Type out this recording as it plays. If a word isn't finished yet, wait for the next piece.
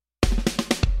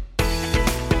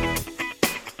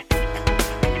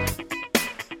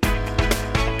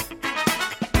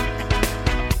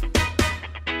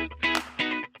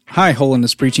Hi,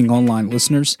 Holiness Preaching Online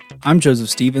listeners. I'm Joseph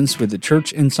Stevens with the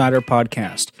Church Insider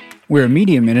Podcast. We're a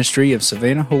media ministry of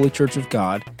Savannah Holy Church of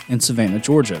God in Savannah,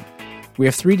 Georgia. We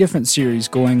have 3 different series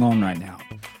going on right now.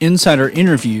 Insider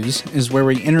Interviews is where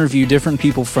we interview different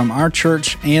people from our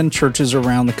church and churches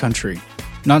around the country.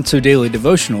 Not So Daily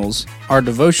Devotionals are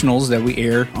devotionals that we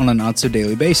air on a not so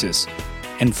daily basis.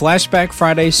 And Flashback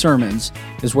Friday Sermons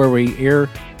is where we air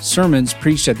sermons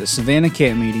preached at the Savannah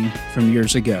Camp Meeting from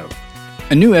years ago.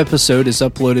 A new episode is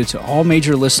uploaded to all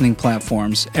major listening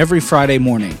platforms every Friday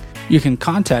morning. You can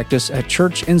contact us at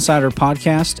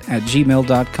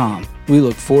churchinsiderpodcast@gmail.com. We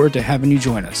look forward to having you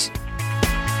join us.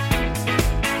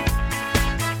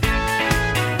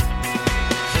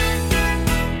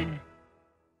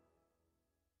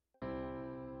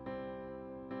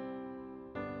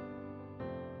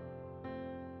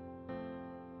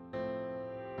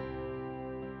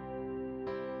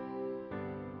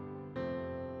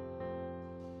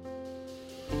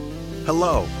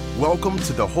 Hello, welcome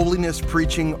to the Holiness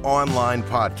Preaching Online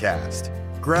Podcast.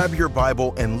 Grab your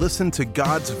Bible and listen to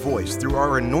God's voice through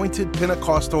our anointed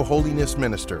Pentecostal holiness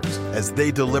ministers as they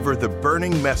deliver the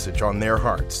burning message on their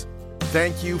hearts.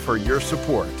 Thank you for your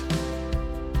support.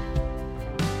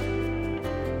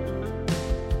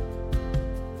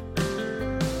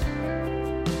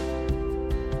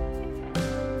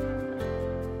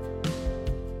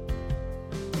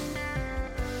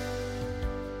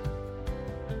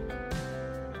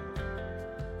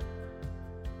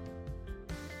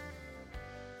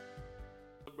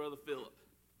 Brother Philip.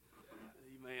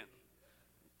 Amen.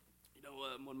 You know,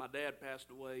 when my dad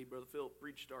passed away, Brother Philip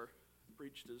preached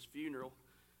his funeral,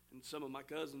 and some of my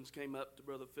cousins came up to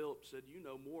Brother Philip and said, "You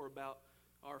know more about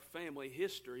our family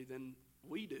history than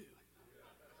we do."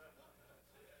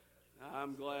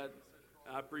 I'm glad.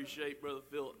 I appreciate Brother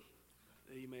Philip.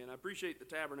 Amen. I appreciate the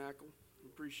tabernacle. I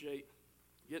appreciate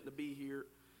getting to be here,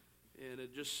 and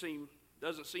it just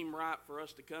doesn't seem right for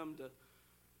us to come to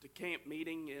camp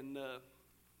meeting and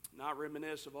not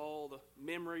reminisce of all the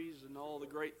memories and all the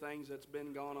great things that's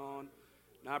been going on.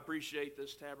 And I appreciate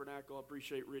this tabernacle. I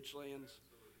appreciate Richlands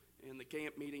and the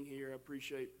camp meeting here. I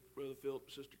appreciate Brother Philip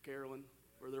and Sister Carolyn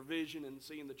for their vision and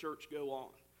seeing the church go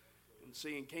on and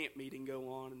seeing camp meeting go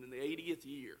on in the 80th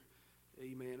year.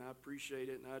 Amen. I appreciate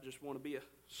it, and I just want to be a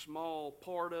small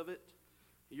part of it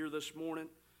here this morning.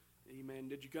 Amen.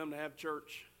 Did you come to have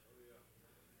church? Oh,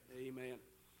 yeah. Amen.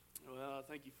 Well,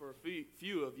 thank you for a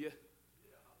few of you.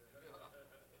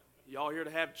 Y'all here to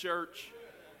have church?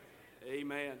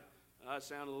 Amen. I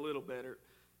sounded a little better.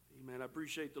 Amen. I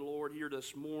appreciate the Lord here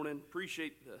this morning.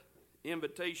 Appreciate the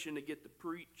invitation to get to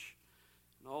preach.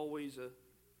 And always an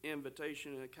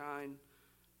invitation and a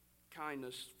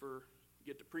kindness for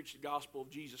get to preach the gospel of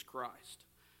Jesus Christ.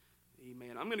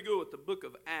 Amen. I'm going to go with the book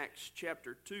of Acts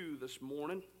chapter 2 this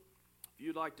morning. If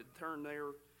you'd like to turn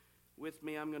there with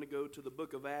me, I'm going to go to the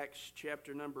book of Acts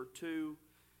chapter number 2.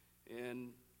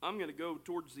 And I'm going to go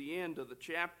towards the end of the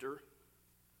chapter.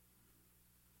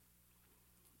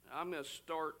 I'm going to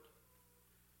start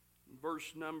in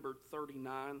verse number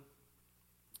 39,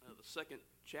 the second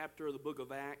chapter of the book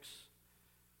of Acts.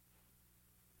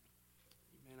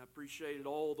 Amen. I appreciated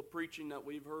all the preaching that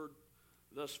we've heard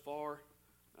thus far.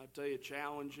 I tell you,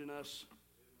 challenging us,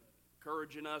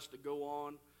 encouraging us to go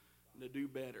on and to do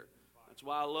better. That's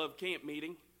why I love camp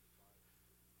meeting,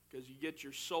 because you get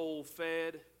your soul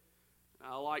fed.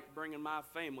 I like bringing my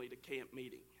family to camp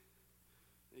meeting.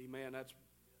 Amen. That's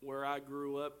where I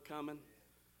grew up coming,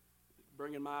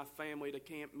 bringing my family to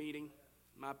camp meeting.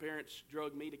 My parents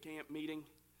drug me to camp meeting,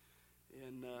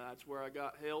 and that's where I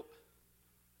got help.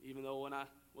 Even though when I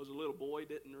was a little boy,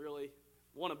 didn't really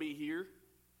want to be here,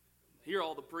 hear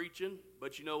all the preaching.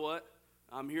 But you know what?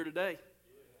 I'm here today.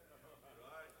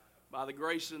 By the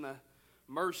grace and the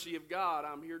mercy of God,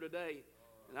 I'm here today,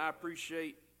 and I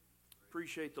appreciate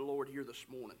the Lord here this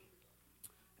morning.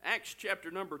 Acts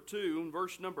chapter number 2 and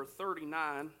verse number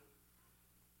 39. The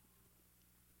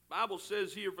Bible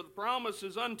says here, "For the promise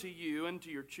is unto you and to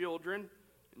your children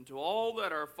and to all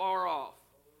that are far off,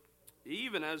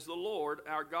 even as the Lord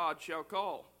our God shall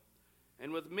call."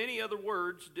 And with many other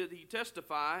words did he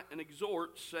testify and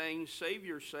exhort, saying, "Save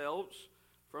yourselves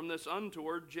from this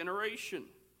untoward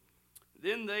generation."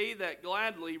 Then they that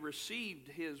gladly received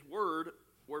his word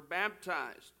were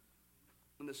baptized.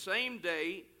 And the same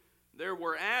day there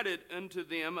were added unto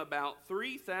them about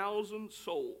 3,000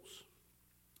 souls.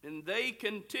 And they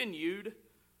continued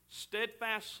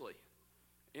steadfastly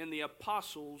in the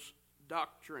apostles'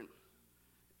 doctrine,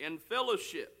 in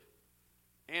fellowship,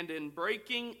 and in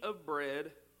breaking of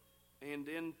bread, and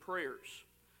in prayers.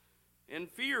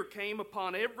 And fear came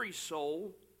upon every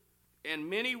soul, and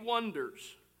many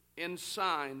wonders and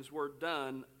signs were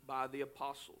done by the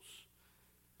apostles.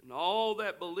 And all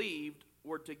that believed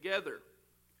were together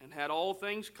and had all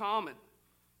things common,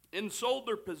 and sold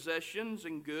their possessions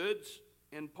and goods,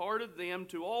 and parted them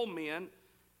to all men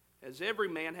as every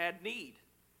man had need.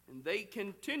 And they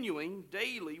continuing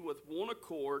daily with one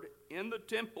accord in the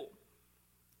temple,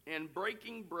 and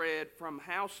breaking bread from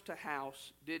house to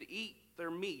house, did eat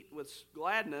their meat with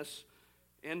gladness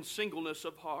and singleness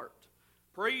of heart,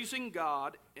 praising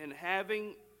God and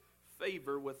having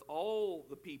favor with all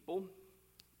the people.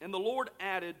 And the Lord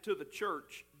added to the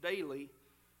church daily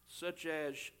such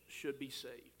as should be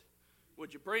saved.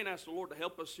 Would you pray and ask the Lord to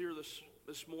help us here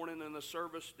this morning in the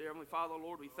service? Dear Heavenly Father,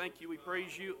 Lord, we thank you, we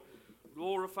praise you,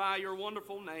 glorify your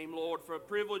wonderful name, Lord, for a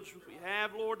privilege we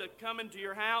have, Lord, to come into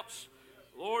your house,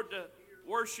 Lord, to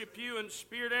worship you in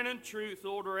spirit and in truth.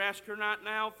 Lord, we're asking right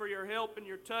now for your help and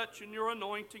your touch and your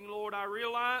anointing, Lord. I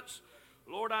realize,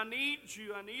 Lord, I need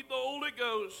you. I need the Holy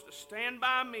Ghost to stand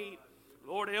by me.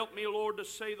 Lord, help me, Lord, to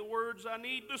say the words I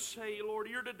need to say, Lord,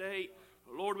 here today.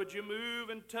 Lord, would you move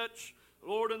and touch,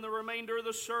 Lord, in the remainder of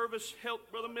the service.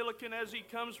 Help Brother Milliken as he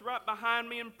comes right behind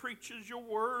me and preaches your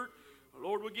word.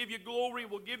 Lord, we'll give you glory,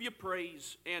 we'll give you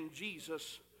praise in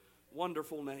Jesus'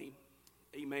 wonderful name.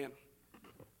 Amen.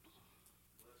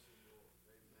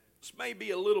 This may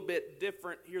be a little bit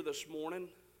different here this morning,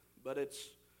 but it's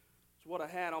what I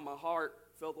had on my heart.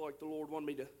 Felt like the Lord wanted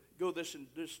me to go in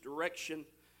this direction.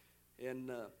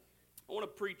 And I want to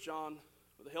preach on,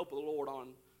 with the help of the Lord, on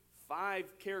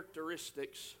 5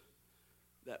 characteristics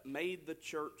that made the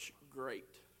church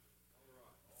great.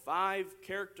 5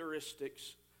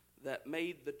 characteristics that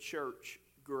made the church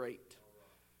great.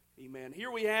 Amen. Here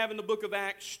we have in the book of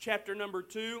Acts, chapter number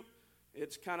 2.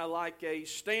 It's kind of like a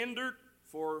standard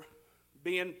for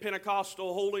being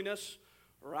Pentecostal holiness.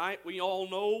 Right? We all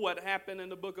know what happened in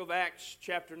the book of Acts,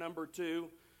 chapter number 2.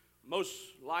 Most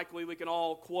likely we can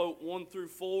all quote 1 through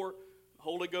 4. The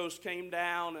Holy Ghost came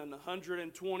down and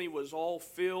 120 was all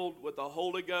filled with the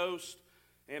Holy Ghost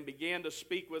and began to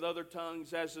speak with other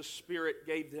tongues as the Spirit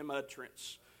gave them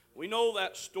utterance. We know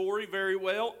that story very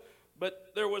well,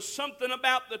 but there was something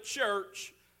about the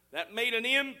church that made an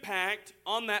impact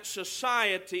on that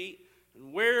society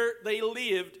and where they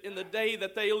lived in the day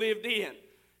that they lived in.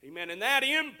 Amen. And that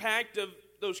impact of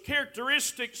those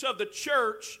characteristics of the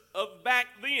church of back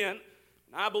then,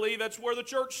 and I believe that's where the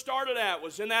church started at,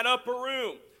 was in that upper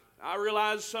room. I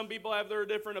realize some people have their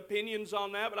different opinions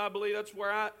on that, but I believe that's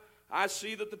where I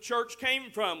see that the church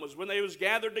came from, was when they was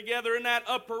gathered together in that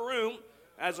upper room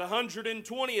as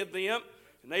 120 of them,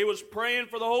 and they was praying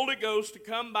for the Holy Ghost to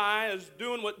come by, as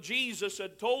doing what Jesus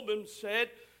had told them, said,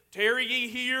 "Tarry ye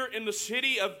here in the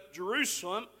city of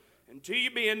Jerusalem until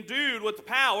you be endued with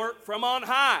power from on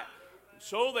high."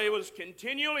 So they was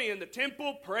continually in the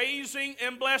temple praising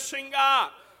and blessing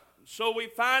God. So we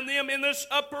find them in this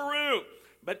upper room.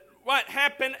 But what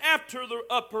happened after the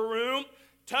upper room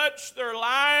touched their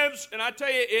lives, and I tell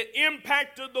you, it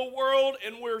impacted the world,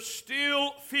 and we're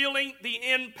still feeling the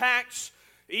impacts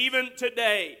even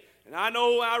today. And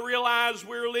I realize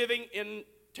we're living in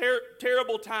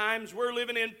terrible times. We're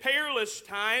living in perilous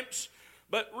times.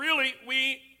 But really,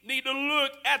 we need to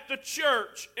look at the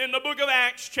church in the book of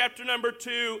Acts, chapter number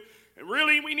 2. And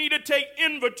really, we need to take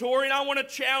inventory. And I want to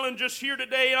challenge us here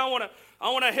today. And I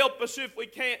want to help us if we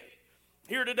can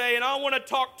here today. And I want to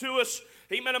talk to us,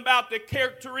 amen, about the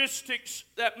characteristics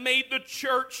that made the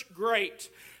church great.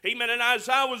 Amen. And as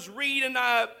I was reading,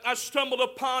 I stumbled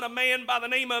upon a man by the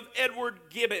name of Edward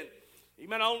Gibbon.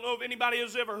 Amen. I don't know if anybody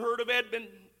has ever heard of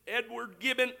Edward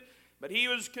Gibbon. But he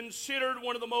was considered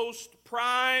one of the most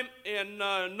prime and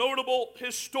notable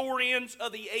historians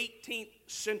of the 18th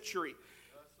century.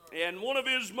 And one of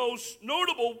his most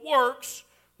notable works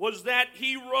was that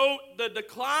he wrote The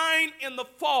Decline and the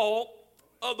Fall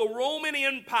of the Roman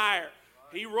Empire.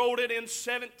 He wrote it in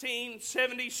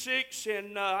 1776,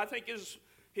 and I think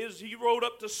he wrote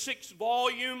up to 6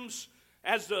 volumes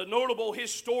as the notable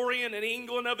historian in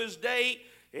England of his day.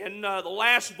 And the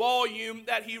last volume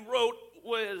that he wrote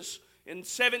was in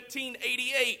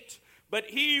 1788. But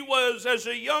he was, as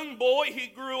a young boy, he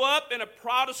grew up in a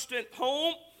Protestant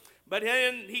home. But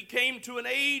then he came to an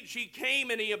age, he came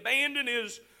and he abandoned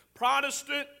his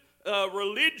Protestant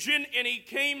religion, and he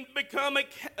came to become a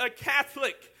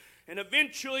Catholic. And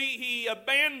eventually he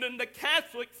abandoned the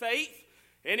Catholic faith,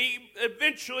 and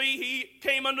he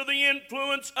came under the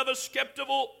influence of a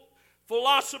skeptical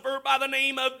philosopher by the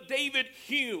name of David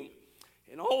Hume.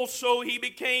 And also he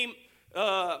became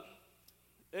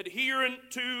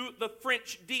adherent to the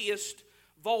French deist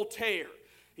Voltaire.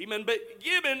 Amen. But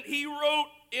Gibbon, he wrote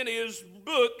in his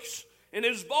books, in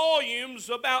his volumes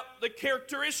about the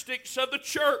characteristics of the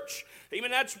church.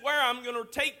 Amen. That's where I'm going to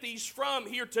take these from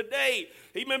here today.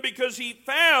 Amen. Because he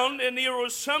found, and there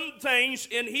was some things,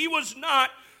 and he was not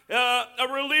a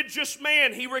religious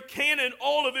man. He recanted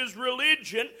all of his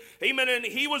religion. Amen. And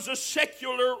he was a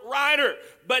secular writer.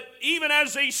 But even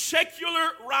as a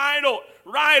secular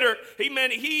writer,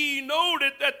 amen, he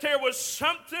noted that there was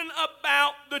something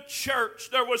about the church.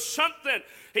 There was something,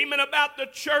 amen, about the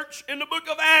church in the book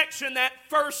of Acts in that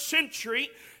first century.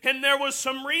 And there was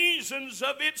some reasons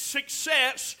of its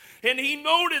success. And he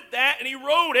noted that, and he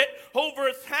wrote it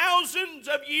over thousands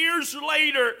of years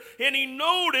later. And he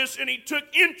noticed, and he took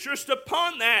interest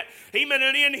upon that. Amen.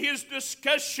 And in his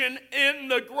discussion in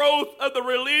the growth of the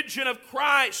religion of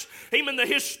Christ, amen, the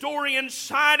historian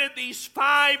cited these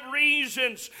 5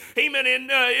 reasons. Amen.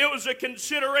 And it was a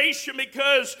consideration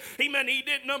because, amen,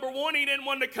 number one, he didn't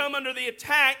want to come under the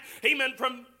attack, amen,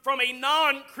 from a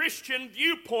non-Christian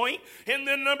viewpoint. And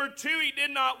then number 2, he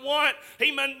did not want,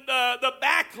 amen, the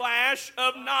backlash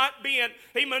of not being,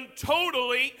 amen,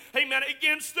 totally, amen,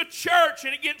 against the church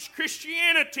and against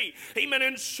Christianity. Amen.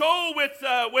 And so with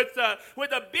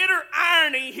a bitter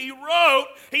irony, he wrote,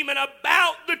 amen,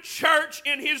 about the church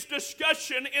in his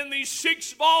discussion in these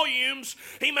 6 volumes,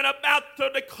 amen, about the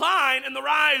decline and the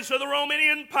rise of the Roman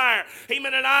Empire.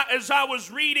 Amen. And as I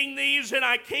was reading these, and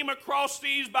I came across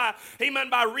these by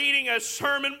reading a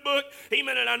sermon book,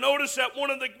 amen, and I noticed that one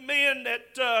of the men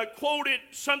that quoted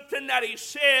something that he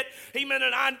said, amen,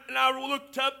 and I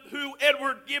looked up who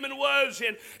Edward Gibbon was,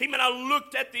 and amen, I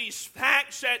looked at these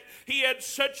facts that he had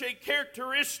such a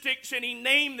characteristics, and he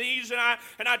named these, and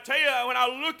I tell you, when I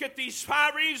look at these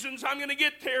 5 reasons, I'm going to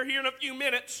get there here in a few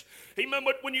minutes. Amen.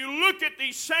 But when you look at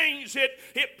these things,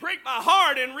 it pricked my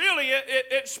heart, and really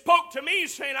it spoke to me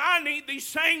saying, I need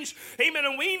these things, amen,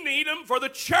 and we need them for the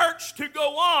church to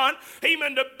go on,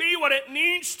 amen, to be what it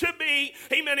needs to be,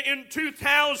 amen, in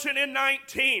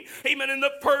 2019. Amen. And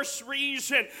the first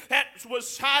reason that was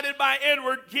cited by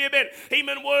Edward Gibbon,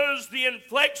 amen, was the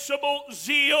inflexible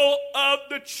zeal of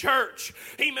the church.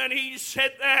 Amen. He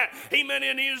said that, amen,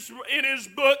 in his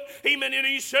book, amen, and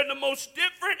he said the most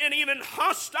different and even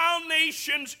hostile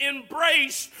nations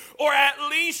embraced or at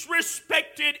least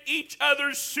respected each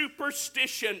other's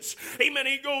superstitions. Amen.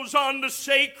 He goes on to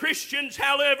say, Christians,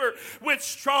 however, with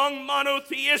strong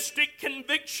monotheistic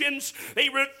convictions, they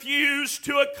refuse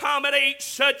to accommodate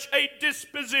such a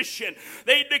disposition.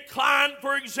 They decline,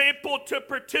 for example, to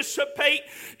participate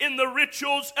in the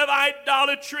rituals of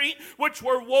idolatry, which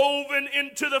were woven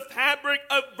into the fabric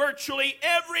of virtually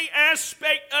every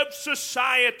aspect of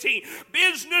society,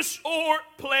 business or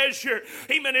pleasure.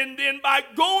 Amen. And then by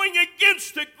going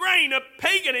against the grain of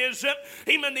paganism,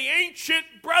 amen, the ancient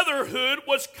brotherhood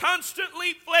was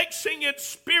constantly flexing its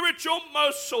spiritual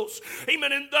muscles.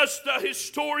 Amen. And thus the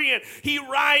historian, he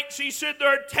writes, he said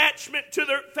their attachment to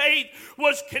their faith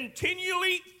was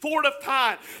continually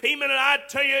fortified. Amen. And I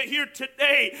tell you here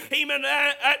today, amen,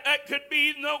 that could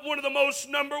be one of the most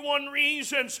number one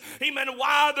reasons, amen,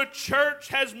 why the church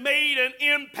has made an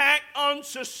impact on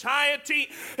society,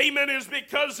 amen, is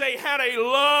because they had a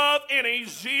love and a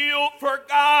zeal for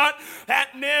God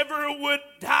that never would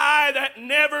die, that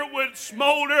never would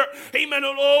smolder. Amen.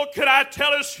 Oh, could I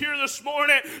tell us here this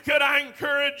morning, could I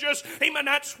encourage us? Amen.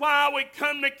 That's why we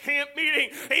come to camp meeting.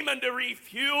 Amen. To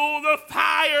refuel the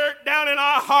fire down in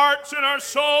our hearts and our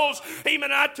souls.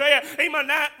 Amen. I tell you, amen,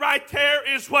 that right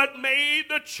there is what made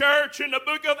the church in the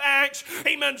book of Acts,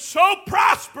 amen, so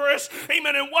prosperous.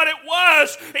 Amen. And what it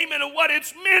was, amen, and what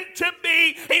it's meant to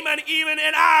be, amen, even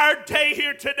in our day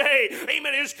here today,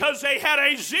 amen, is because they had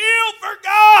a zeal for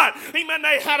God. Amen.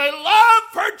 They had a love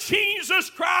for Jesus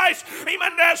Christ,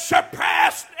 amen, that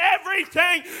surpassed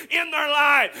everything in their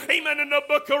life. Amen. In the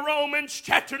book of Romans,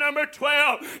 chapter number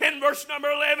 12, and verse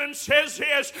number 11 says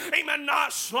this, amen,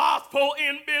 not slothful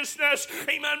in business,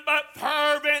 amen, but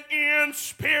fervent in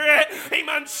spirit,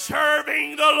 amen,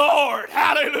 serving the Lord.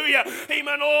 Hallelujah.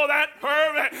 Amen. Oh, that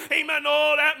fervent, amen,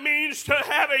 oh, that means to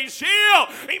have a zeal,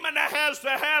 amen, that has to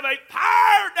have a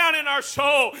fire down in our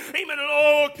soul. Amen. And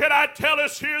oh, can I tell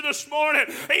us here this morning,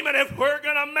 amen, if we're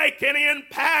going to make an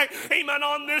impact, amen,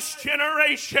 on this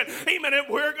generation, amen, if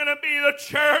we're going to be the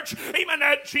church, amen,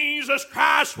 that Jesus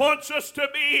Christ wants us to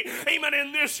be, amen,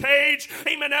 in this age,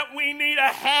 amen, that we need to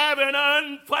have an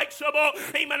unflexible,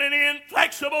 amen, an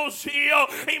inflexible zeal,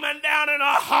 amen, down in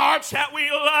our hearts that we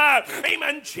love,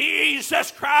 amen,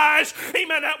 Jesus Christ,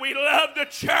 amen, that we love the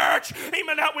church,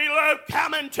 amen, that we love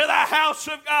coming to the house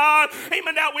of God,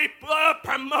 amen, that we love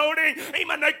promoting,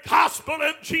 amen, the gospel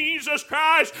of Jesus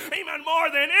Christ, amen, more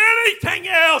than anything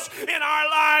else in our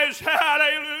lives.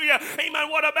 Hallelujah. Hallelujah. Amen.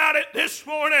 What about it this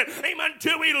morning? Amen.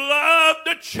 Do we love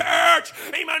the church?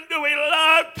 Amen. Do we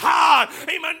love God?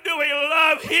 Amen. Do we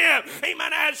love Him?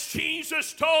 Amen. As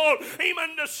Jesus told,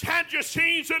 amen, the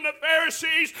Sadducees and the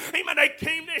Pharisees, amen, they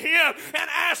came to Him and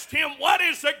asked Him, what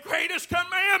is the greatest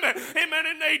commandment? Amen.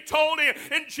 And they told Him,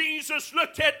 and Jesus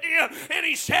looked at them and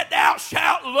He said, thou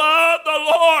shalt love the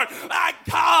Lord thy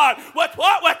God with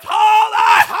what? With all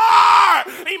thy heart.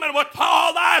 Amen. With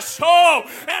all thy soul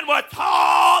and with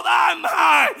all thy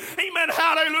mind. Amen.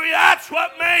 Hallelujah. That's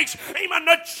what makes, amen,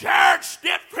 the church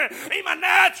different. Amen.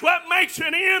 That's what makes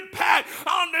an impact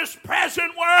on this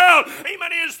present world.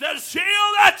 Amen. Is the zeal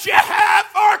that you have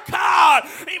for God.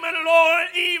 Amen. Lord,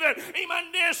 even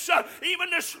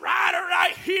this writer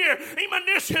right here, amen,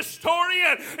 this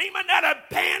historian, amen, that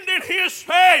abandoned his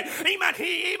faith. Amen.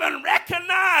 He even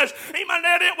recognized, amen,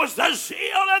 that it was the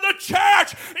zeal of the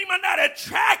church, amen, that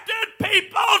attracted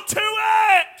people to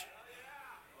it.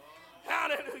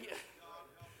 Hallelujah.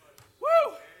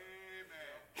 Woo.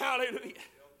 Hallelujah.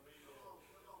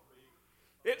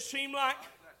 It seemed like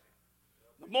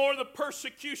the more the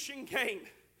persecution came,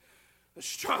 the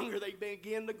stronger they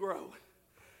began to grow.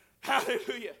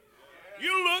 Hallelujah.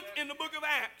 You look in the book of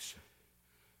Acts.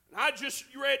 And I just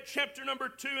read chapter number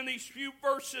 2 in these few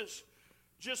verses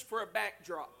just for a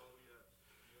backdrop,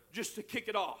 just to kick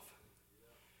it off.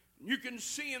 You can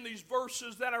see in these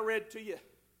verses that I read to you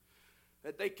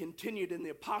that they continued in the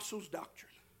apostles' doctrine.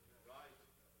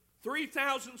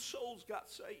 3,000 souls got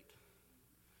saved.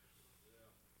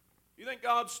 You think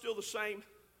God's still the same?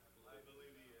 I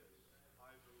believe He is.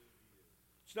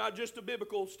 It's not just a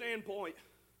biblical standpoint.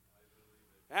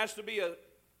 It has to be a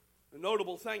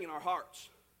notable thing in our hearts.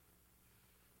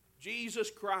 Jesus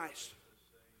Christ.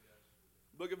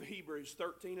 Book of Hebrews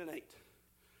 13 and 8.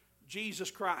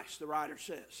 Jesus Christ, the writer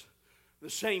says, the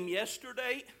same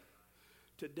yesterday,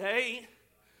 today,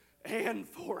 and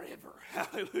forever.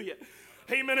 Hallelujah.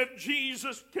 Amen. If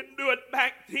Jesus can do it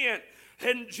back then,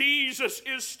 and Jesus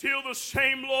is still the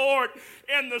same Lord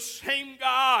and the same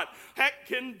God that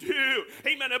can do,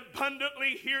 amen,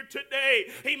 abundantly here today.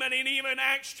 Amen. And even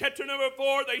Acts chapter number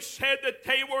 4, they said that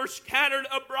they were scattered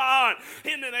abroad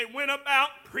and then they went about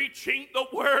preaching the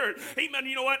word. Amen.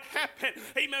 You know what happened?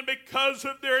 Amen. Because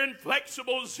of their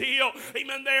inflexible zeal.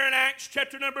 Amen. There in Acts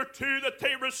chapter number 2 that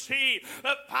they received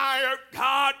the fire of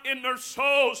God in their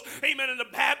souls. Amen. And the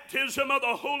baptism of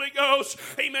the Holy Ghost.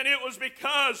 Amen. It was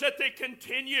because that they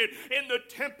continued in the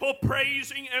temple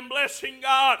praising and blessing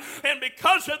God. And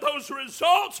because of those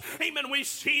results, amen, we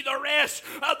see the rest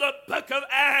of the book of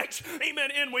Acts. Amen.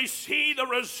 And we see the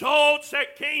results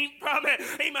that came from it.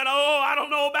 Amen. Oh, I don't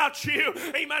know about you.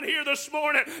 Amen. Here this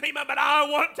morning. Amen. But I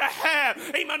want to have,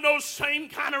 amen, those same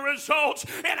kind of results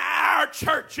in our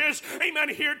churches. Amen.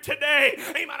 Here today.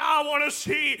 Amen. I want to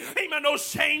see, amen, those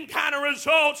same kind of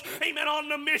results. Amen. On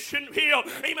the mission field.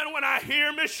 Amen. When I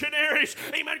hear missionaries,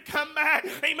 amen, come back,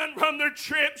 amen, from their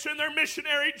trips and their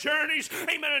missionary journeys.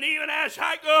 Amen. And even as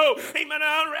I go, amen,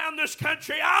 around this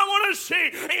country, I want to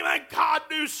see, amen, God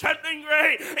do something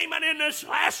great. Amen. In this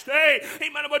last day.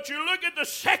 Amen. But you look at the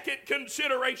second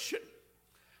consideration.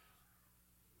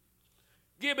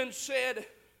 Gibbons said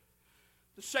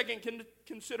the second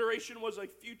consideration was a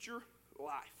future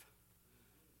life.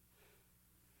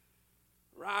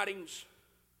 Writings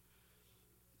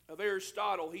of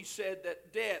Aristotle, he said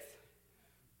that death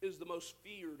is the most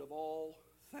feared of all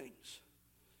things.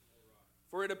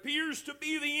 For it appears to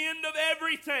be the end of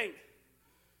everything.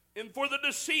 And for the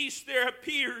deceased there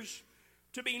appears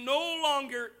to be no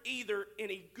longer either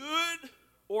any good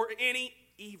or any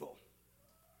evil.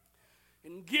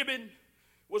 And Gibbon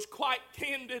was quite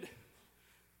candid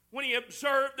when he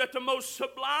observed that the most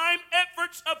sublime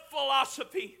efforts of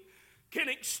philosophy can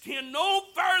extend no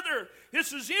further.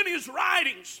 This is in his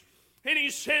writings. And he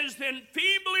says, then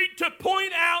feebly to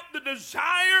point out the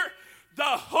desire, the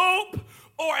hope,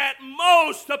 or at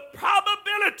most the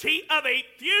probability of a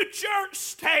future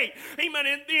state. Amen.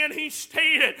 And then he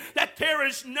stated that there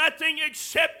is nothing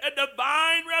except a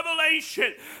divine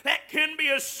revelation that can be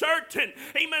ascertained.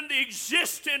 Amen. The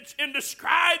existence and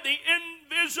describe the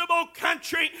invisible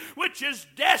country which is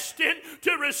destined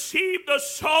to receive the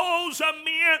souls of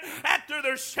men after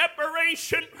their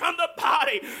separation from the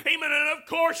body. Amen. And of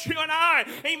course you and I,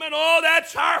 amen, oh,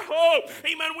 that's our hope.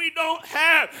 Amen. We don't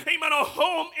have, amen, a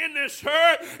home in this earth.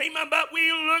 Amen. But we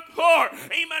look for,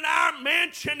 amen, our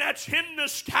mansion that's in the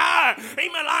sky.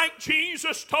 Amen. Like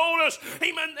Jesus told us,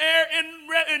 amen, there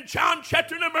in John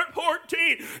chapter number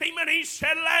 14. Amen. He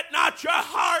said, let not your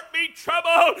heart be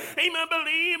troubled. Amen.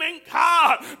 Believe in God.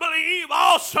 God, believe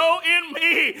also in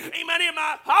me. Amen. In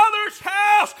my Father's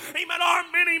house, amen, are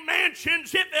many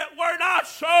mansions. If it were not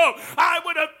so, I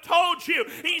would have told you.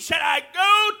 He said, I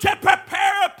go to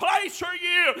prepare a place for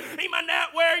you. Amen. That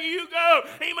where you go,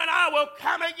 amen, I will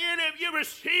come again if you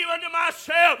receive unto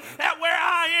myself, that where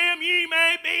I am ye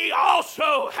may be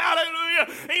also. Hallelujah.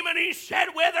 Amen. He said,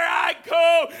 whither I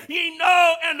go, ye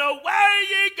know, and the way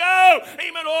ye go.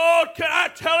 Amen. Oh, can I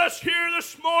tell us here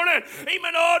this morning,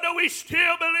 amen, oh, do we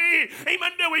still believe?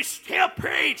 Amen. Do we still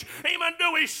preach? Amen.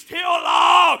 Do we still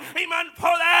long? Amen. For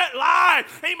that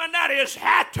life, amen, that is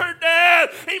after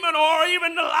death. Amen. Or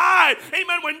even the life,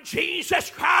 amen, when Jesus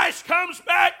Christ comes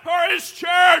back for his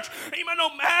church. Amen.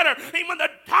 No matter, amen, the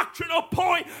doctrinal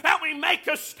point that we make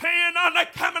a stand on the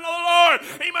coming of the Lord.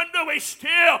 Amen. Do we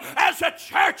still, as a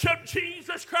church of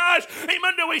Jesus Christ,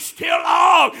 amen, do we still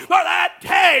long for that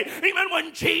day, amen,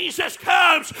 when Jesus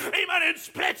comes, amen, and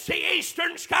splits the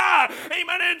eastern sky,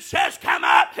 amen, and says, come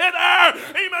up hither,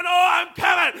 amen, oh, I'm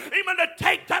coming, amen, to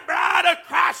take the bride of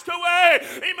Christ away,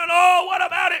 amen, oh, what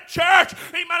about it, church?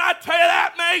 Amen, I tell you,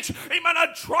 that makes, amen,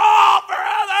 a draw for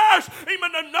others,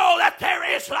 amen, to know that there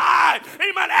is life,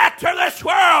 amen, after this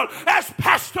world has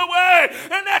passed away,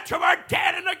 and that we're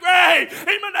dead in the grave,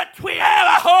 amen, that we have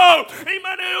a hope,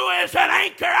 amen, who is an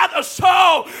anchor of the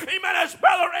soul, amen, as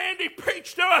Brother Randy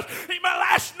preached to us, amen,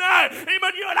 last night,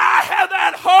 amen, you and I have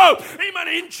that hope, amen,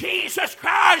 in Jesus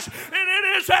Christ, and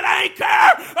it is an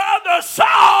anchor of the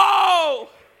soul.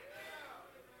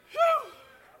 Whew.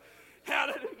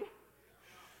 Hallelujah.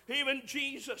 Even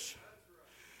Jesus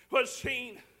was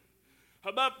seen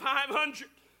above 500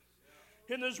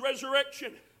 in his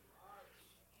resurrection.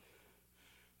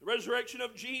 The resurrection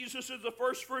of Jesus is the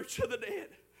first fruits of the dead.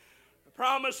 The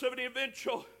promise of an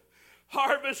eventual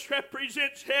harvest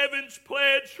represents heaven's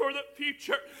pledge for the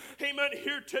future. Amen.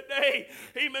 Here today.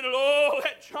 Amen. And oh,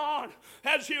 that John,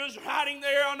 as he was riding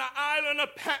there on the island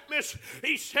of Patmos,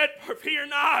 he said, fear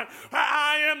not, for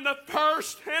I am the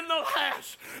first and the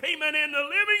last. Amen. In the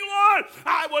living one,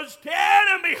 I was dead,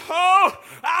 and behold,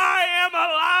 I am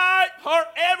alive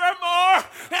forevermore.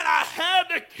 And I have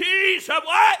the keys of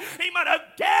what? Amen. Of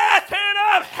death and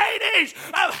of Hades,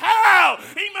 of hell.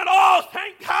 Amen. Oh,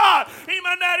 thank God.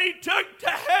 Amen. That he took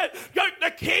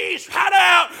the keys right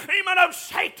out, amen, of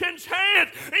Satan's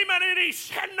hands, amen, and he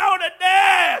said no to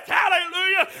death,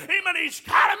 hallelujah, amen, he's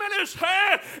got him in his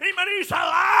hand, amen, he's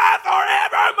alive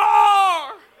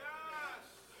forevermore. Yes.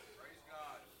 Praise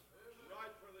God.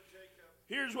 Right, Brother Jacob.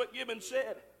 Here's what Gibbons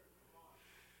said.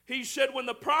 He said, when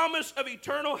the promise of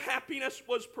eternal happiness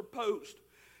was proposed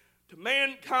to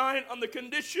mankind on the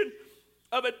condition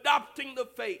of adopting the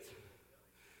faith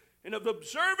and of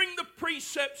observing the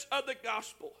precepts of the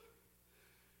gospel,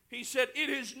 he said, it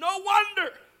is no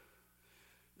wonder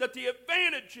that the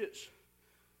advantages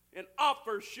and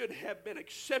offers should have been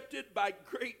accepted by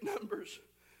great numbers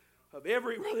of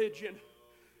every religion,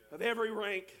 of every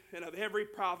rank, and of every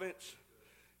province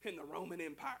in the Roman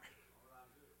Empire.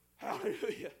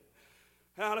 Hallelujah.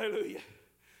 Hallelujah.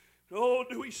 Oh,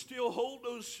 do we still hold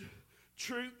those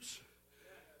truths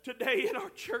today in our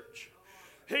church?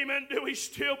 Amen. Do we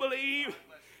still believe?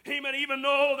 Amen. Even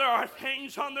though there are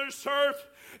things on this earth,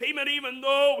 amen, even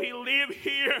though we live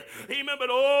here, amen, but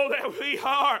oh, that we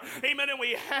are, amen, and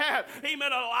we have,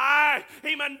 amen, a life,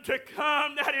 amen, to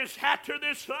come that is after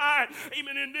this life,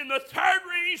 amen. And then the third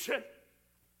reason,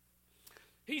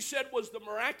 he said, was the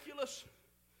miraculous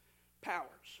powers.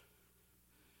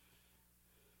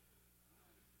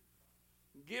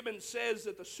 Gibbons says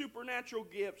that the supernatural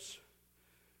gifts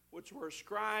which were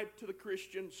ascribed to the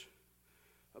Christians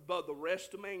above the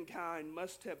rest of mankind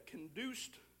must have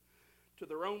conduced to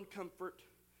their own comfort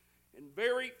and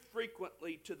very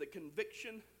frequently to the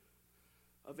conviction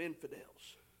of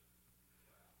infidels.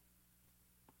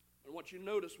 I want you to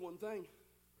notice one thing.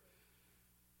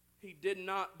 He did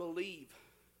not believe.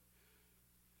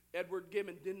 Edward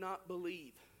Gibbon did not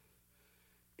believe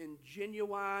in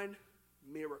genuine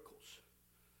miracles.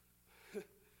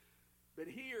 But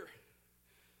here,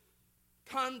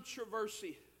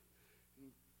 controversy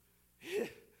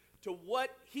to what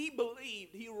he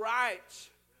believed. He writes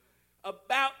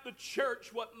about the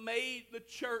church, what made the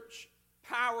church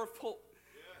powerful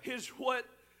is what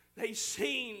they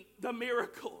seen, the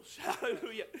miracles.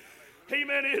 Hallelujah.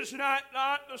 Amen. Is not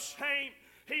the same.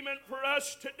 Amen. For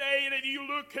us today, and if you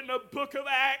look in the book of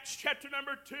Acts, chapter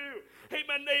number 2,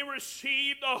 amen, they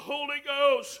received the Holy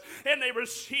Ghost and they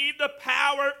received the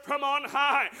power from on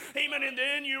high. Amen. And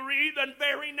then you read the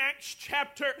very next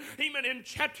chapter, amen, in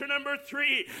chapter number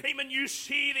 3, amen, you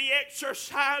see the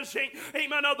exercising,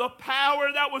 amen, of the power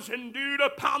that was endued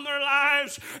upon their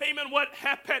lives. Amen. What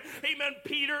happened? Amen.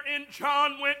 Peter and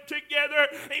John went together,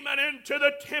 amen, into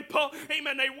the temple.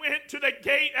 Amen. They went to the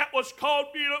gate that was called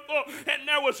Beautiful, and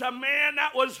there was a man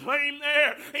that was lame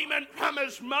there, amen, from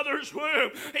his mother's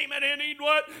womb. Amen. And he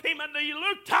what? Amen. He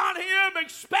looked on him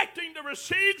expecting to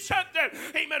receive something.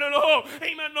 Amen. And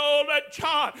amen, that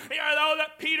John,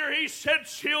 that Peter, he said,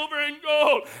 silver and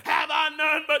gold have I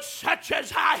none, but such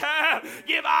as I have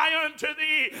give I unto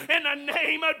thee. In the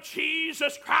name of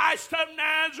Jesus Christ of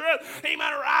Nazareth,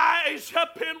 amen, rise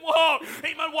up and walk.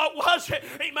 Amen. What was it?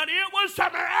 Amen. It was the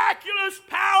miraculous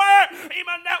power,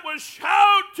 amen, that was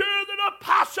shown to the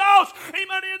apostles,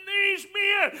 amen, in these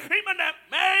men, amen, that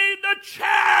made the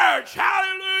church.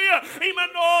 Hallelujah. Amen.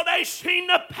 Oh, they seen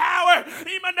the power,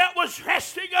 amen, that was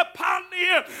resting upon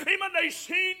them. Amen. They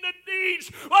seen the deeds,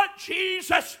 what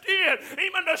Jesus did.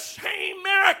 Amen. The same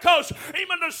miracles,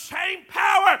 amen, the same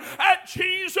power that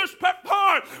Jesus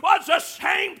performed was the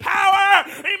same power,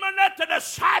 amen, that the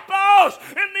disciples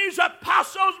and these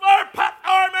apostles were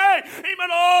performing. Amen.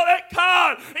 Oh, that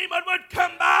God, amen, would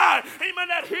come by. Amen.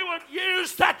 That he would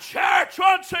use the church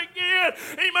once again.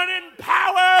 Amen. In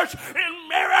powers, in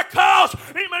miracles,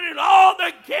 amen, in all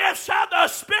the gifts of the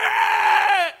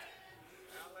Spirit.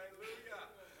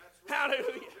 Hallelujah.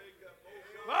 Hallelujah.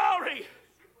 Glory.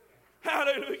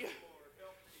 Hallelujah.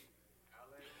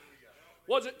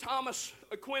 Was it Thomas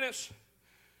Aquinas,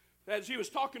 as he was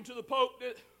talking to the Pope,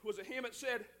 that was it him that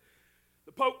said,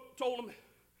 the Pope told him,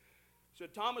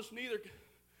 said, Thomas, neither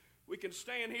we can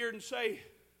stand here and say,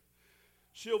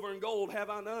 silver and gold have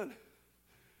I none.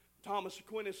 Thomas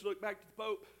Aquinas looked back to the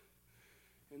Pope,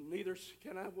 and neither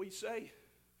can we say,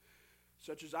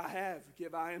 such as I have,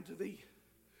 give I unto thee.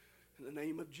 In the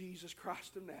name of Jesus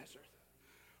Christ of Nazareth,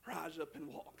 rise up and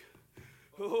walk.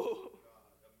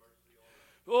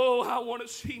 Oh, I want to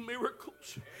see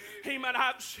miracles. Amen.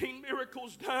 I've seen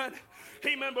miracles done.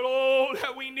 Amen. But oh,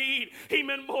 that we need,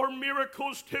 amen, more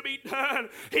miracles to be done.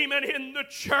 Amen. In the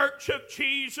church of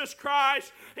Jesus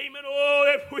Christ. Amen.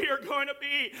 Oh, if we are going to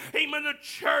be, amen, the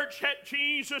church that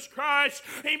Jesus Christ,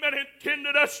 amen,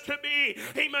 intended us to be.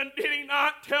 Amen. Did he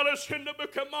not tell us in the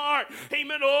book of Mark,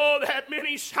 amen, oh, that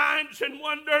many signs and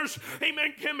wonders,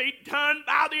 amen, can be done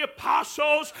by the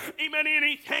apostles. Amen.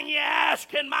 Anything you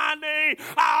ask in my name,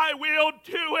 I will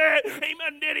do it.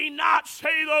 Amen. Did he not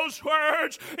say those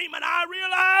words? Amen. I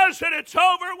realize that it's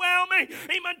overwhelming.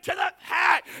 Amen. To the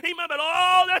fact. Amen. But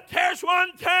oh, that there's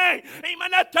one thing.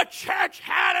 Amen. That the church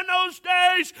had in those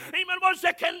days. Amen. Was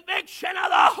the conviction of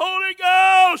the Holy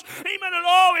Ghost. Amen. And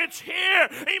oh, it's here.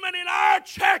 Amen. In our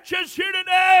churches here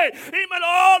today. Amen.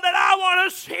 Oh, that I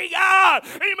want to see God.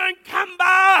 Amen. Come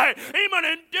by. Amen.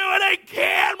 And do it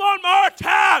again one more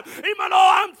time. Amen.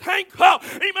 Oh, I'm thankful.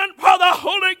 Amen. For the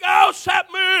Holy Ghost that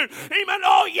moved. Amen.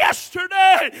 Oh,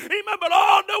 yesterday. Amen. But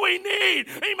oh, do we need,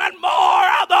 amen, more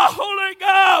of the Holy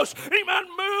Ghost. Amen.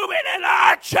 Moving in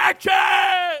our churches.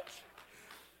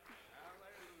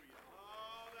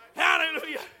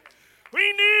 Hallelujah.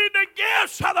 We need the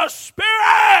gifts of the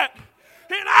Spirit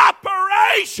in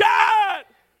operation.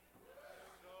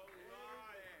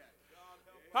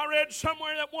 I read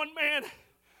somewhere that one man,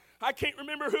 I can't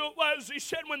remember who it was, he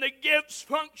said when the gifts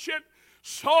function,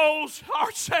 souls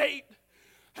are saved.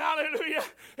 Hallelujah.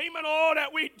 Amen. Oh,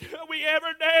 that we ever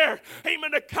dare,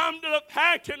 amen, to come to the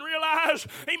fact and realize,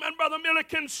 amen, Brother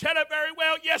Milliken said it very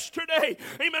well yesterday,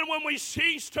 amen, when we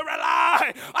cease to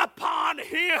rely upon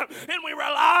him and we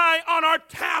rely on our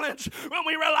talents, when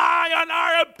we rely on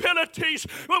our abilities,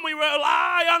 when we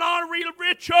rely on our real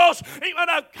rituals, amen,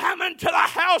 of coming to the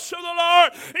house of the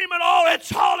Lord, amen, oh,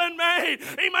 it's all in vain,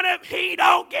 amen, if he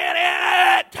don't get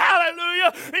in it,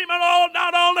 hallelujah, amen, oh,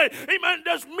 not only, amen,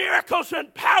 does miracles and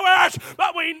powers,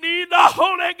 but we need the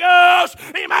Holy Ghost,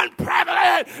 amen,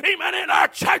 prevalent, amen, in our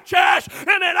churches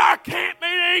and in our camp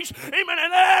meetings, amen,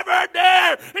 and ever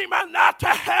dare, amen, not to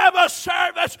have a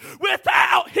service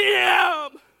without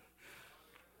him.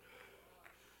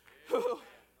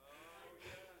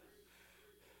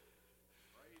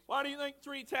 Why do you think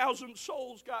 3,000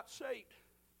 souls got saved?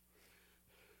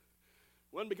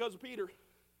 Wasn't because of Peter.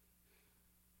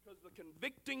 Because of the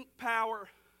convicting power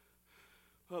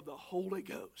of the Holy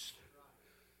Ghost.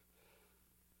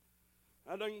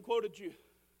 I done quoted you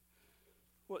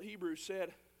what Hebrews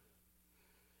said.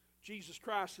 Jesus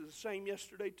Christ is the same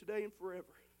yesterday, today, and forever.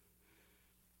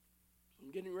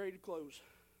 I'm getting ready to close.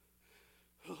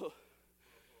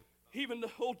 Even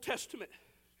the Old Testament,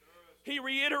 he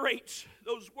reiterates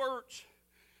those words.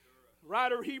 The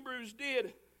writer of Hebrews did.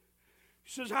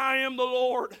 He says, I am the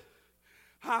Lord.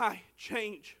 I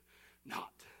change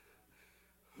not.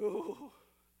 Oh,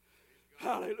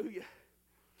 hallelujah.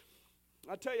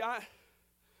 I tell you,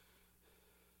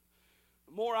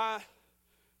 the more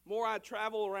I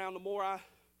travel around, the more I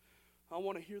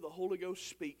want to hear the Holy Ghost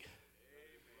speak.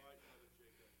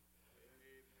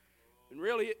 And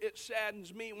really, it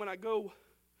saddens me when I go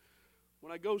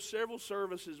several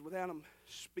services without Him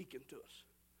speaking to us.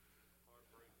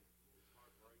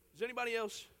 Does anybody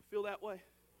else feel that way?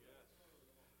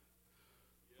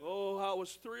 Oh, I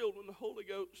was thrilled when the Holy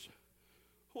Ghost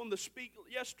wanted to speak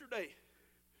yesterday.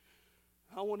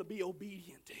 I want to be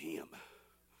obedient to Him.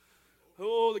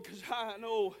 Oh, because I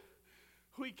know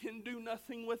we can do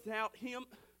nothing without Him.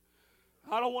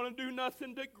 I don't want to do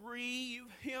nothing to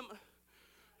grieve Him,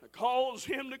 to cause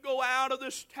Him to go out of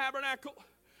this tabernacle,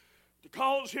 to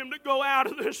cause Him to go out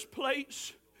of this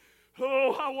place.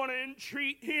 Oh, I want to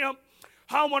entreat Him.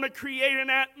 I want to create an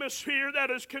atmosphere that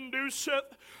is conducive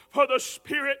for the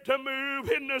Spirit to move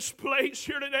in this place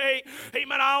here today.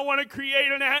 Amen. I want to create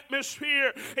an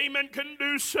atmosphere, amen,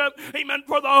 conducive, amen,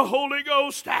 for the Holy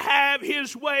Ghost to have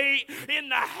His way in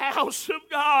the house of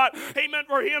God. Amen.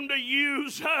 For Him to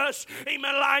use us,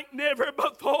 amen, like never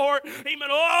before. Amen.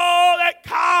 Oh, that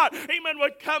God, amen,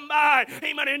 would come by,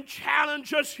 amen, and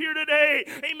challenge us here today,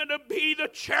 amen, to be the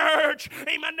church,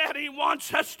 amen, that He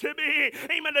wants us to be.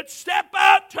 Amen. To step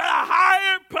up to the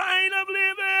higher plane of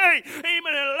living.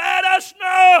 Amen. And let us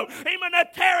know, amen,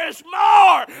 that there is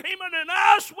more, amen, in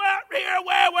us here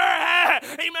where we're at.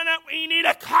 Amen, that we need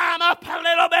to climb up a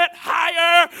little bit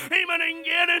higher, amen, and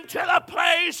get into the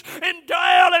place and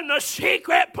dwell in the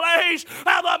secret place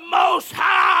of the Most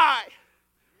High.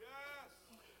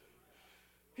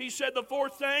 He said the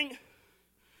fourth thing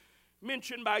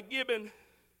mentioned by Gibbon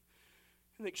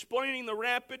in explaining the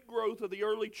rapid growth of the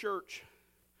early church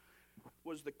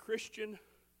was the Christian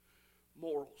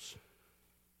morals.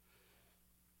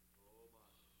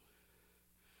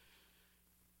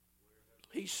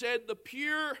 He said the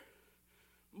pure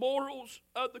morals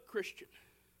of the Christian.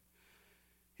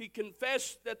 He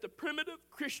confessed that the primitive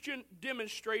Christian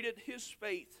demonstrated his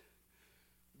faith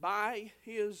by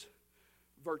his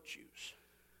virtues.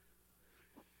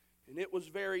 And it was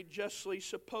very justly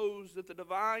supposed that the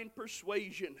divine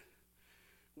persuasion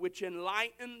which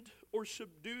enlightened or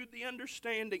subdued the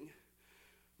understanding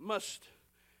must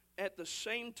at the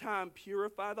same time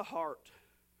purify the heart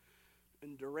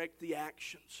and direct the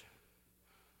actions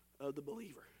of the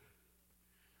believer.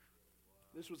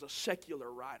 This was a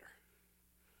secular writer.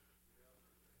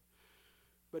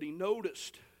 But he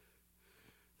noticed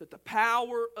that the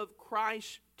power of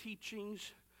Christ's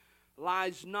teachings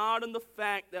lies not in the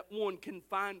fact that one can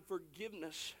find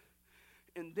forgiveness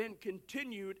and then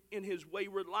continued in his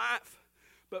wayward life,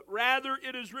 but rather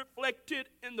it is reflected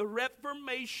in the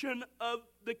reformation of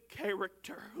the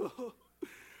character.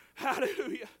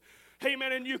 Hallelujah.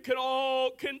 Amen. And you can all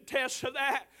contest to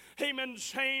that. Amen.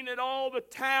 Saying that all the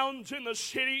towns and the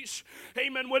cities,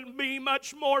 amen, would be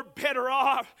much more better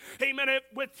off, amen,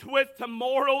 with the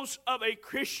morals of a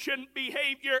Christian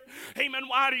behavior. Amen.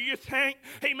 Why do you think,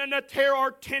 amen, that there are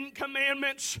 10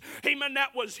 commandments, amen,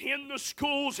 that was in the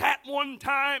schools at one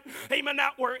time, amen,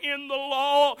 that were in the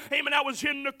law, amen, that was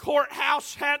in the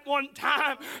courthouse at one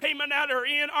time, amen, that are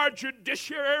in our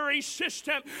judiciary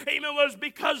system, amen, was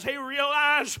because they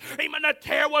realized, amen, that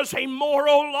there was a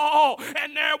moral law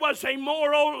and there was a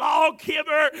moral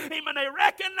lawgiver. Amen. They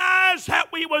recognized that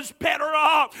we was better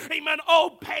off, amen,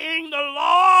 obeying the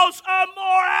laws of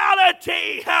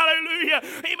morality. Hallelujah.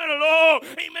 Amen. Oh,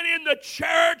 amen. In the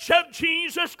church of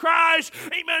Jesus Christ,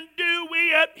 amen, do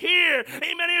we adhere?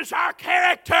 Amen. Is our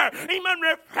character, amen,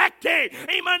 reflecting,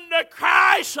 amen, the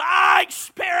Christ-like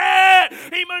spirit?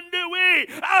 Amen. Do we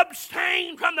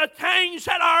abstain from the things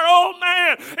that our old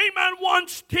man, amen,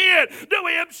 once did? Do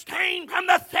we abstain from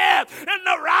the theft and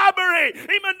the robbery?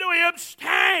 Amen. Do we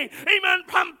abstain, amen,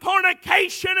 from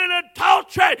fornication and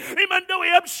adultery? Amen. Do we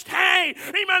abstain,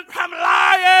 amen, from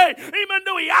lying? Amen.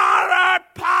 Do we honor our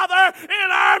father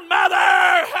and our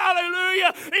mother?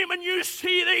 Hallelujah. Amen. You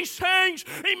see these things,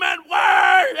 amen,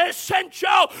 were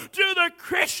essential to the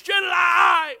Christian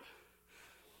life.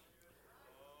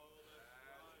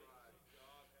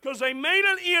 Because they made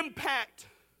an impact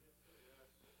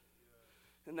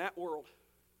in that world.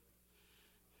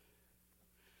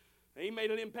 He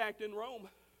made an impact in Rome.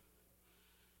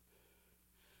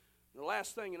 The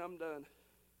last thing, and I'm done,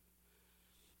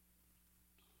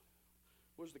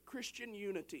 was the Christian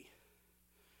unity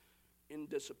in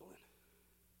discipline.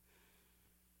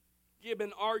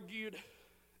 Gibbon argued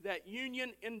that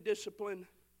union and discipline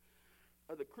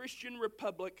of the Christian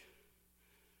Republic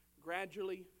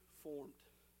gradually formed.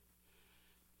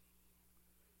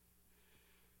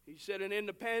 He said an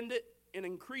independent and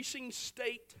increasing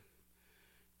state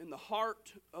in the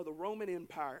heart of the Roman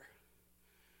Empire.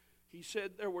 He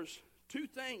said there was two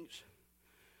things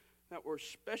that were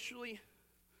especially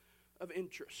of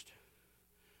interest.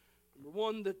 Number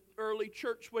one, the early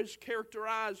church was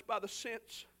characterized by the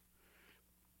sense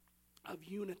of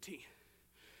unity.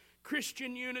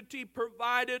 Christian unity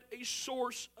provided a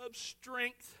source of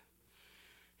strength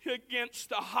against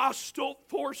the hostile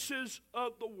forces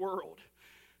of the world.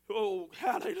 Oh,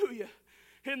 hallelujah.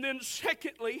 And then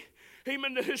secondly,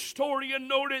 amen, the historian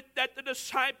noted that the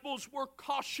disciples were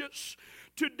cautious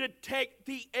to detect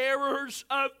the errors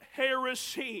of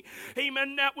heresy,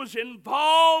 amen, that was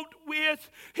involved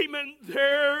with, amen,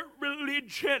 their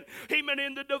religion. Amen,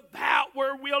 and the devout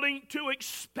were willing to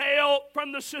expel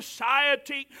from the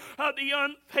society of the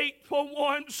unfaithful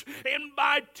ones, and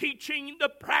by teaching the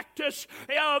practice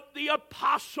of the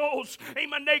apostles,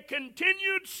 amen, they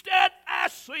continued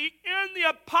steadfastly in the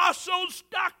apostles'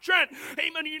 doctrine.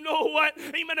 Amen, you know what,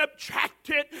 amen,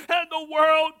 attracted the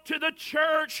world to the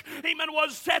church, amen,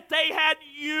 was that they had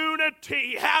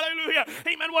unity. Hallelujah.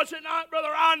 Amen. Was it not,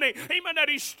 Brother Rodney? Amen. That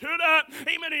he stood up.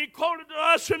 Amen. He quoted to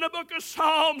us in the book of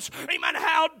Psalms. Amen.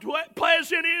 How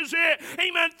pleasant is it,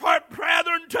 amen, for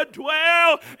brethren to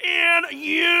dwell in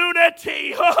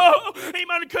unity. Oh,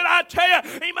 amen. Could I tell you,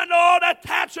 amen, oh,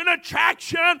 that's an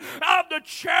attraction of the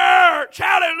church.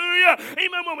 Hallelujah.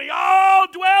 Amen. When we all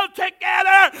dwell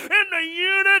together in the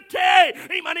unity.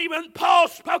 Amen. Even Paul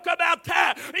spoke about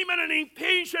that. Amen. In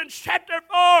Ephesians chapter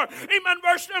 4, amen,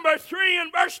 verse number 3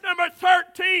 and verse number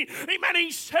 13, amen, he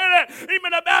said it,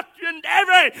 amen, about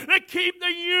endeavoring to keep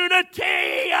the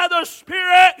unity of the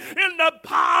Spirit in the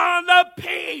bond of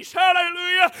peace.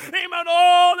 Hallelujah. Amen,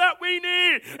 all that we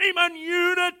need, amen,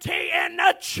 unity in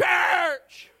the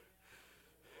church.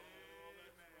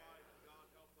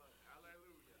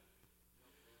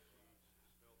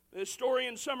 The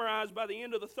historian summarized by the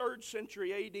end of the 3rd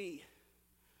century A.D.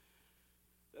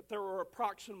 that there were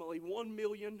approximately 1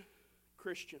 million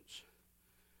Christians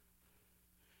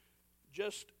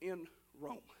just in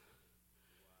Rome.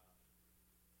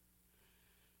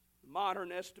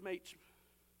 Modern estimates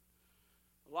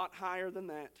a lot higher than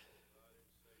that.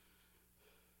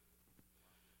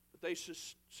 But they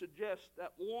suggest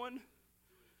that 1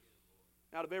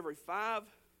 out of every 5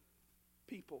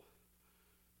 people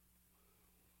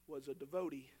was a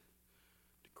devotee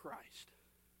to Christ.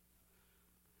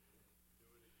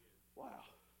 Wow.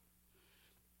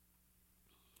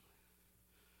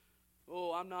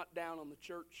 Oh, I'm not down on the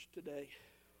church today.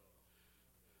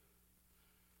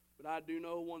 But I do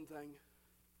know one thing.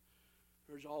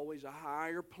 There's always a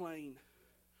higher plane.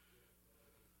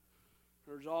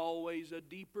 There's always a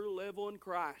deeper level in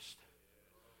Christ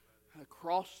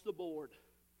across the board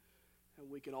that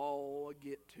we can all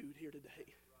get to here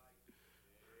today.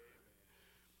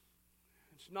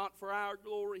 It's not for our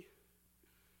glory,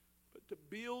 but to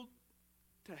build,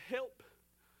 to help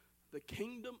the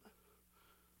kingdom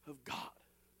of God.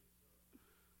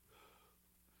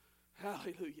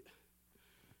 Hallelujah.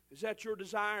 Is that your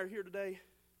desire here today?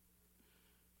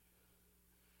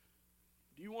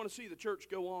 Do you want to see the church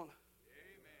go on? Amen.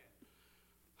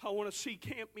 I want to see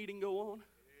camp meeting go on. Amen.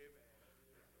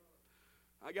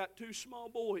 I got 2 small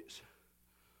boys.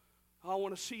 I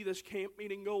want to see this camp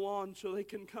meeting go on so they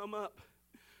can come up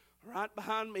right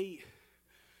behind me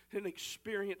and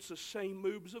experience the same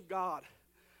moves of God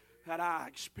that I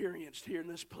experienced here in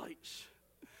this place.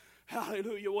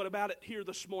 Hallelujah. What about it here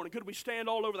this morning? Could we stand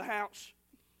all over the house?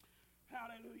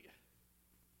 Hallelujah.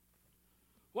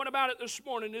 What about it this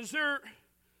morning? Is there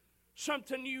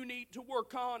something you need to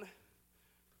work on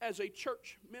as a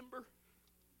church member?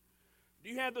 Do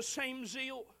you have the same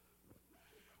zeal?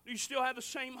 Do you still have the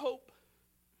same hope?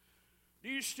 Do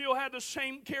you still have the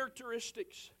same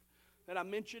characteristics that I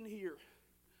mentioned here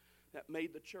that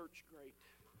made the church great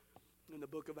in the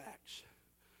book of Acts?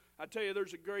 I tell you,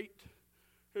 there's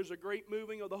a great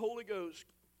moving of the Holy Ghost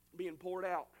being poured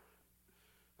out.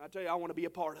 I tell you, I want to be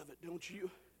a part of it, don't you?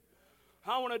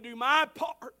 I want to do my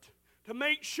part to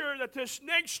make sure that this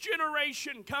next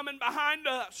generation coming behind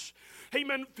us,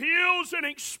 amen, feels and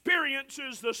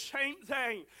experiences the same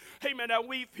thing, amen, that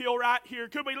we feel right here.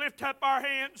 Could we lift up our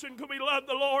hands and could we love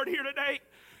the Lord here today?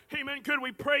 Amen. Could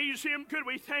we praise Him? Could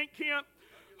we thank Him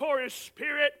for His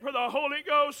Spirit, for the Holy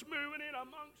Ghost moving in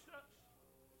amongst us?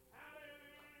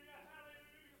 Hallelujah,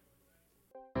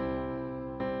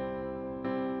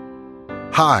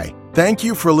 Hi, hallelujah. Thank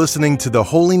you for listening to the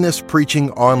Holiness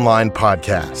Preaching Online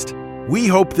podcast. We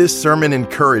hope this sermon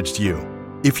encouraged you.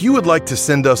 If you would like to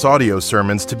send us audio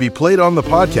sermons to be played on the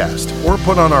podcast or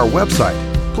put on our website,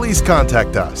 please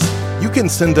contact us. You can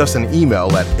send us an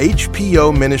email at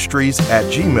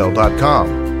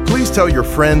hpoministries@gmail.com. Please tell your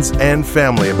friends and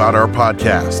family about our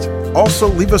podcast. Also,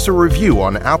 leave us a review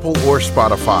on Apple or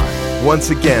Spotify. Once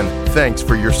again, thanks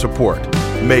for your support.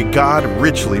 May God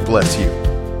richly bless you.